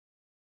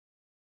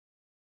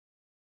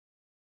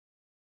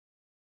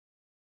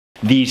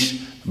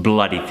these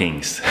bloody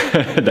things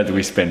that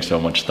we spend so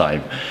much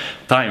time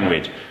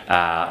with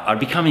are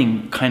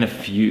becoming kind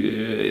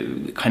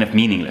of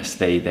meaningless.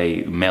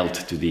 They melt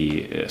to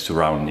the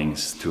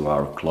surroundings, to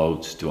our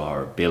clothes, to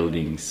our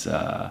buildings,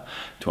 to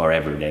our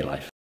everyday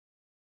life.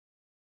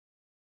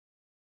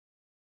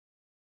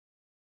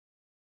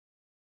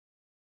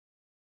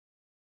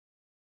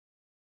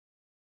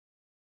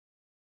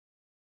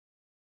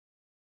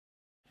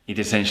 It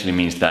essentially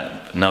means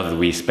that now that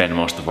we spend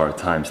most of our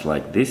times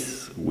like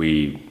this,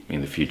 we,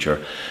 in the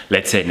future,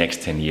 let's say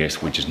next 10 years,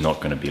 we're just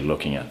not going to be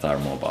looking at our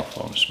mobile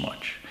phones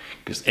much,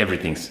 because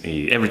everything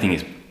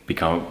is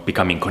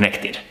becoming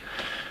connected.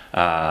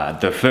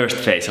 The first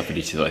phase of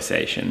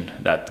digitalization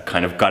that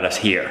kind of got us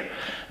here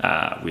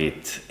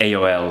with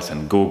AOLs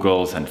and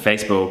Googles and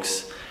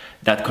Facebooks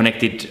that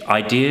connected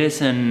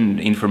ideas and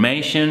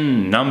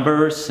information,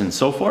 numbers and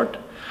so forth.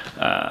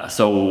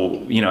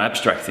 So, you know,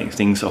 abstract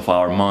things of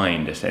our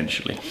mind,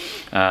 essentially.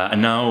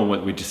 And now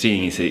what we're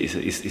seeing is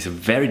a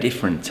very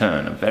different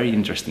turn, a very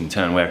interesting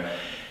turn, where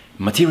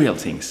material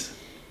things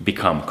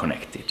become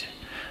connected.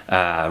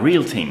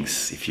 Real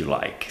things, if you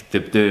like,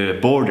 the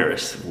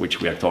borders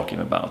which we are talking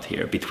about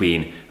here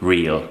between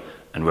real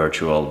and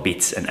virtual,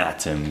 bits and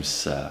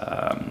atoms,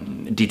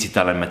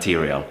 digital and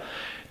material,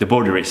 the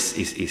border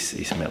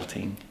is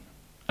melting.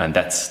 And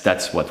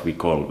that's what we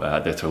call,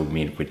 that's what we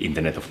mean with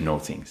Internet of No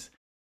Things.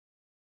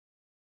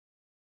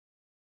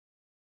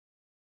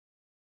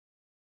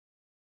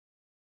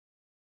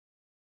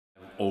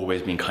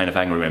 Always been kind of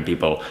angry when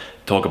people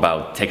talk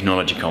about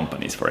technology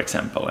companies, for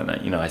example,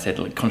 and you know, I said,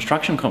 like,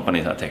 construction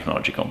companies are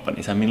technology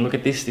companies. I mean, look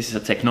at this is a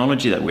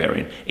technology that we're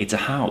in. It's a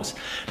house.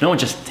 No one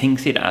just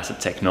thinks it as a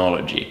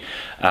technology.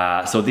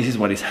 So this is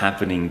what is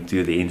happening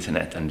to the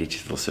internet and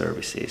digital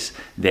services.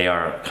 They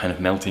are kind of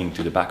melting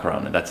to the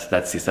background, and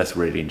that's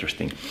really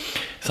interesting.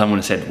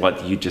 Someone said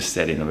what you just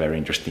said in a very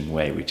interesting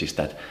way, which is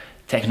that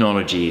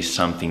technology is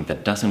something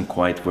that doesn't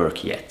quite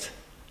work yet.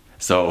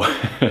 So,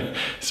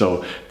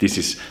 so this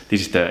is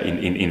the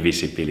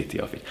invisibility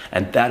of it,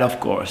 and that of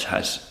course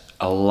has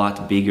a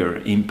lot bigger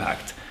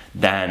impact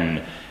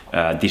than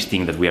this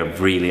thing that we are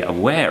really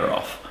aware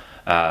of.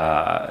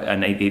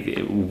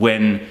 And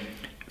when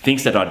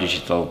things that are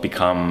digital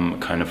become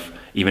kind of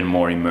even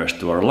more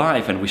immersed to our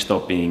life, and we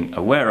stop being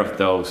aware of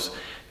those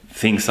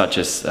things, such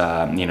as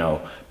you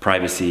know,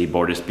 privacy,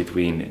 borders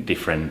between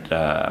different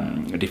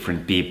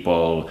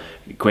people,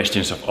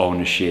 questions of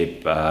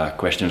ownership,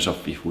 questions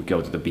of, if we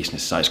go to the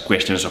business side,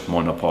 questions of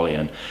monopoly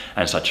and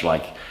such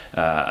like,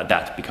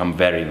 that become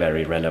very,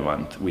 very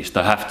relevant. We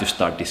still have to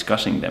start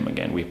discussing them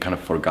again. We've kind of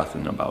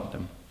forgotten about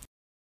them.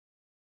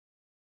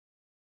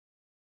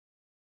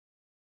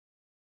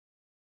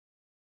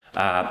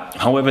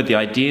 However, the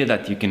idea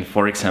that you can,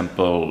 for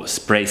example,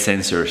 spray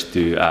sensors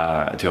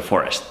to a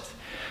forest,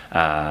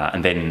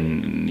 and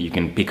then you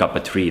can pick up a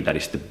tree that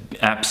is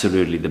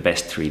absolutely the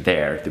best tree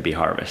there to be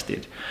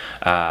harvested.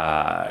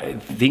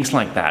 Things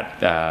like that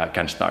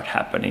can start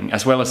happening,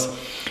 as well as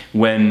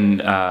when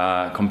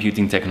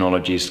computing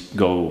technologies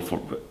go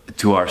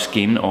to our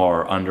skin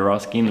or under our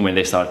skin, when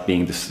they start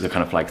being the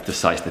kind of like the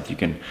size that you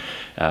can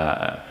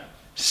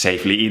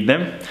safely eat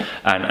them,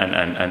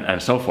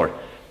 and so forth.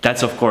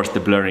 That's of course the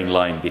blurring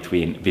line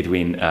between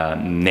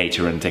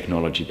nature and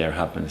technology. There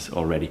happens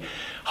already.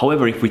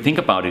 However, if we think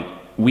about it,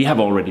 we have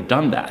already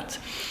done that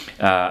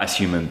as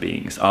human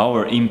beings.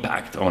 Our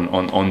impact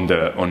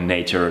on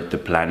nature, the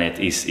planet,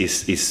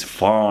 is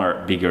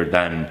far bigger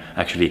than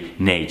actually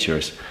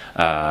nature's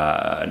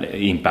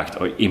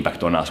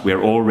impact on us. We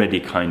are already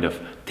kind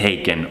of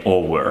taken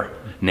over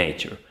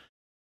nature.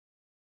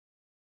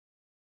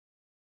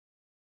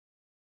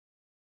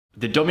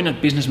 The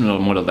dominant business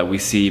model that we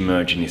see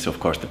emerging is, of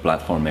course, the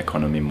platform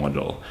economy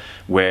model,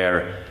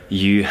 where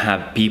you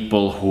have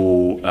people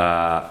who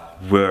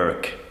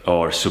work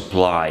or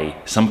supply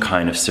some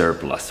kind of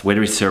surplus,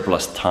 whether it's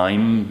surplus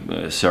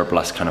time,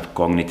 surplus kind of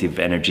cognitive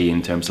energy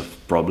in terms of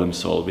problem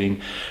solving,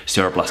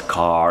 surplus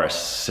cars,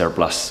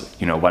 surplus,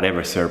 you know,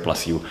 whatever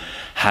surplus you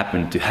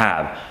happen to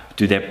have,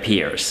 to their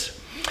peers.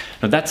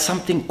 Now that's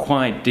something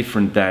quite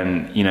different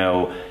than, you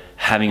know,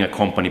 having a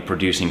company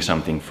producing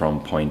something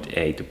from point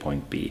A to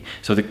point B.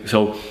 So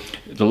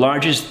the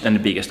largest and the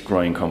biggest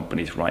growing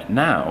companies right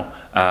now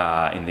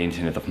in the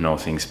Internet of No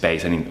Things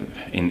space, and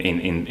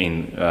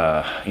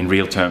in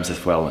real terms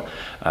as well,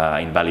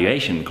 in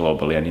valuation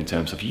globally and in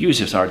terms of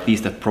users, are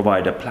these that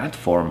provide a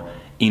platform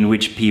in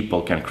which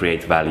people can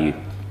create value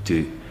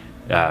to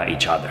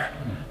each other.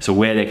 So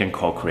where they can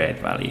co-create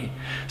value.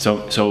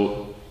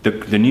 So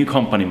the new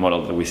company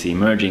model that we see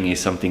emerging is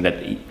something that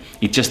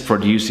it just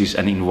produces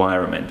an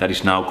environment that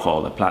is now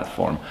called a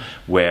platform,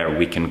 where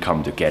we can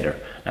come together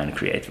and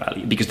create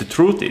value. Because the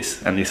truth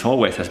is, and this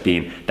always has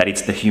been, that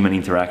it's the human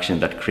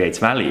interaction that creates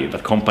value,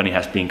 but company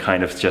has been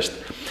kind of just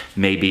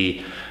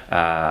maybe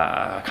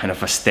kind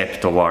of a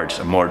step towards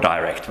a more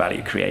direct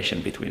value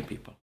creation between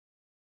people.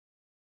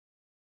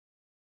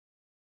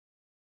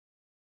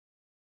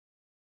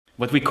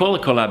 What we call a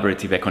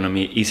collaborative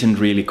economy isn't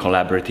really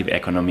collaborative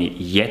economy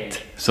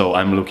yet, so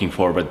I'm looking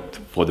forward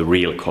for the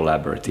real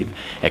collaborative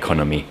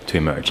economy to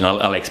emerge. And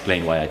I'll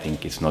explain why I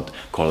think it's not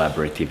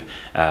collaborative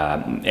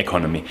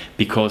economy,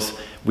 because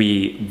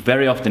we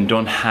very often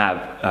don't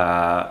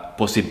have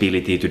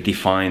possibility to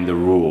define the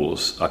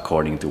rules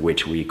according to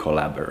which we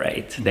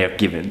collaborate. They're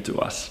given to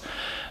us.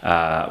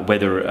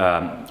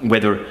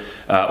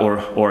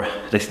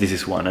 This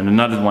is one, and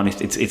another one is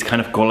it's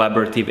kind of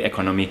collaborative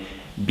economy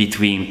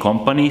between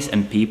companies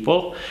and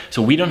people.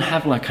 So we don't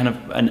have like kind of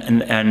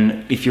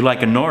an if you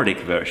like, a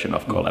Nordic version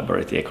of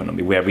collaborative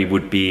economy where we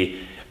would be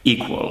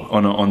equal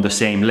on the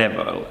same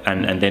level,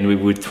 and then we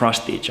would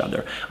trust each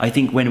other. I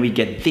think when we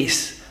get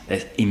this,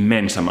 there's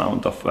immense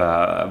amount of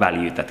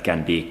value that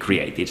can be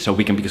created. So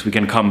because we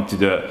can come to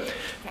the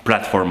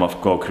platform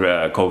of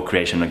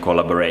co-creation and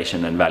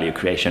collaboration and value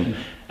creation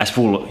as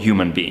full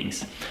human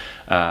beings.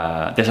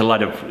 There's a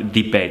lot of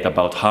debate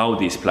about how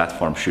these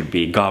platforms should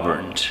be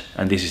governed,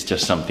 and this is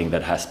just something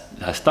that has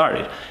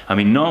started. I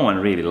mean, no one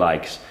really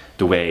likes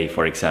the way,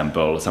 for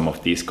example, some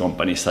of these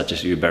companies such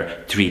as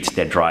Uber treats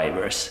their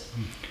drivers.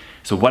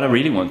 So what I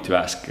really want to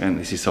ask, and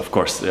this is of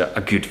course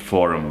a good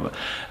forum,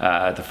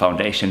 the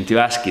foundation, to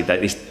ask it,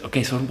 that is,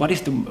 okay, so what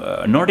is the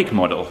Nordic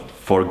model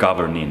for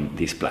governing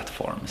these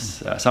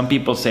platforms? Some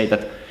people say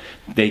that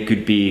they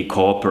could be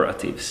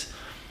cooperatives.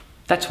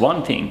 That's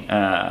one thing,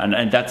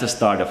 and that's the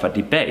start of a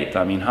debate.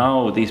 I mean,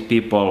 how these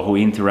people who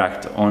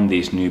interact on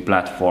these new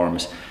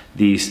platforms,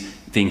 these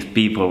things,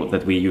 people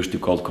that we used to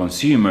call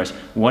consumers,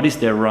 what is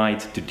their right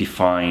to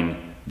define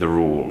the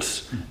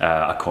rules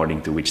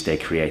according to which they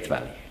create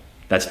value?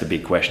 That's the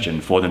big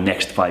question for the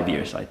next 5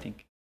 years, I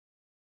think.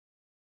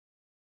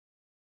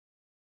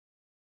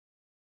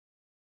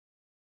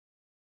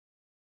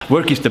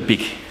 Work is the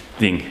big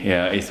thing,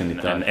 yeah, isn't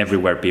it? And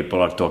everywhere people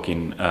are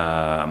talking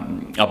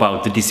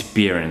about the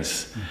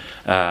disappearance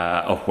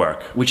of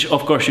work, which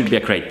of course should be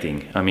a great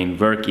thing. I mean,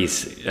 work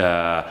is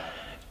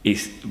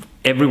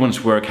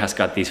everyone's work has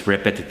got these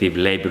repetitive,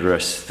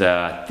 laborious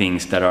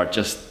things that are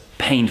just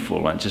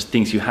painful and just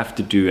things you have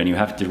to do and you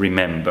have to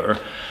remember.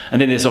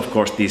 And then there's of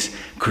course these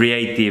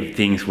creative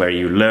things where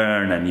you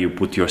learn and you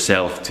put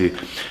yourself to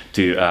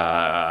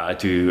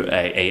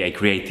a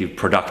creative,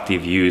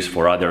 productive use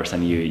for others,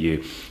 and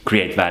you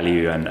create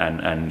value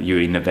and you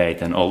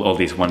innovate and all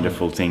these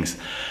wonderful things.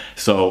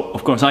 So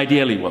of course,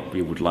 ideally what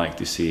we would like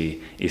to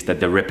see is that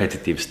the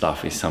repetitive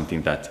stuff is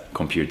something that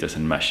computers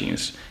and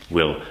machines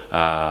will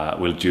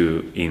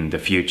do in the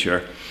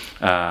future,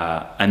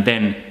 and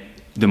then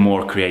the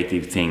more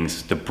creative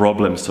things, the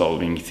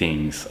problem-solving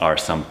things, are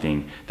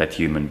something that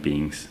human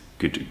beings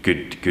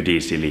could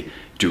easily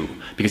do.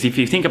 Because if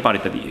you think about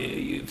it, that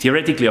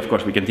theoretically, of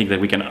course, we can think that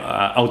we can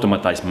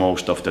automatize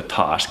most of the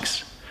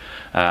tasks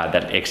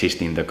that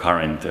exist in the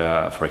current,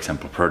 for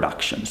example,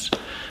 productions.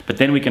 But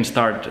then we can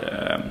start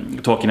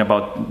talking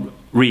about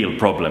real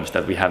problems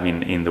that we have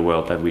in the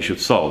world that we should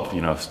solve. You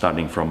know,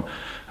 starting from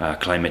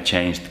climate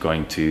change,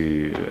 going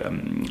to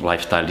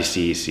lifestyle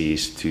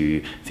diseases,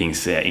 to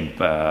things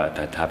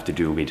that have to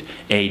do with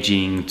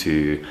aging,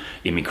 to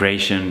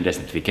immigration,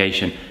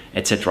 desertification,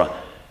 etc.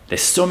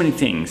 There's so many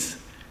things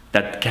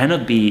that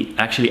cannot be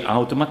actually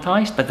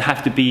automatized, but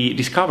have to be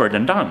discovered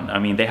and done. I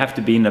mean, they have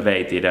to be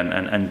innovated,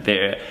 and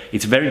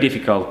it's very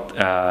difficult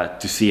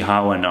to see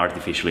how an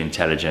artificial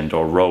intelligence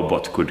or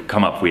robot could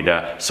come up with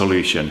a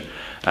solution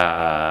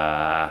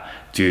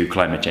to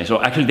climate change.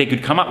 So actually they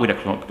could come up with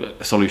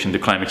a solution to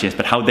climate change,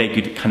 but how they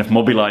could kind of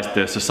mobilize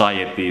the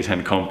societies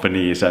and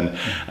companies and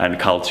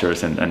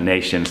cultures and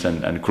nations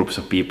and groups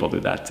of people to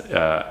that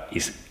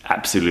is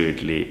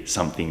absolutely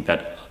something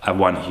that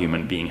one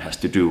human being has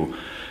to do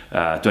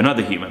to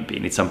another human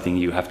being. It's something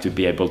you have to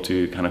be able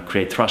to kind of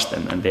create trust,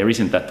 and there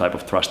isn't that type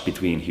of trust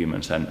between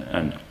humans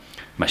and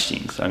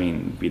machines. I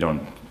mean, we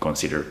don't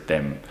consider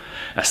them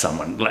as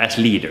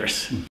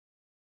leaders.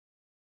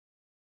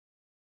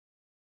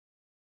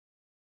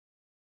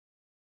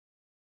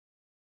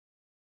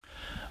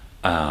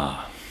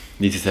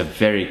 This is a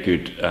very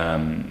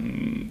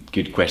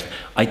good question.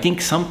 I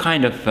think some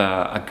kind of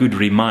a good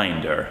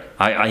reminder.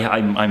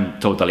 I'm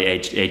totally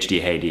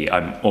ADHD.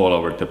 I'm all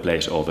over the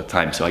place all the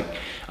time, so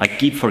I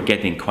keep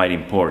forgetting quite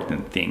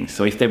important things.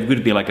 So if there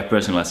would be like a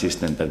personal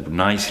assistant that would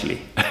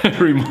nicely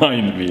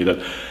remind me that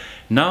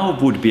now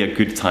would be a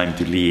good time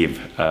to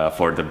leave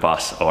for the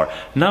bus, or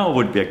now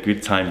would be a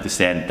good time to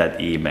send that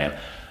email,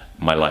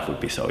 my life would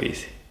be so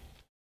easy.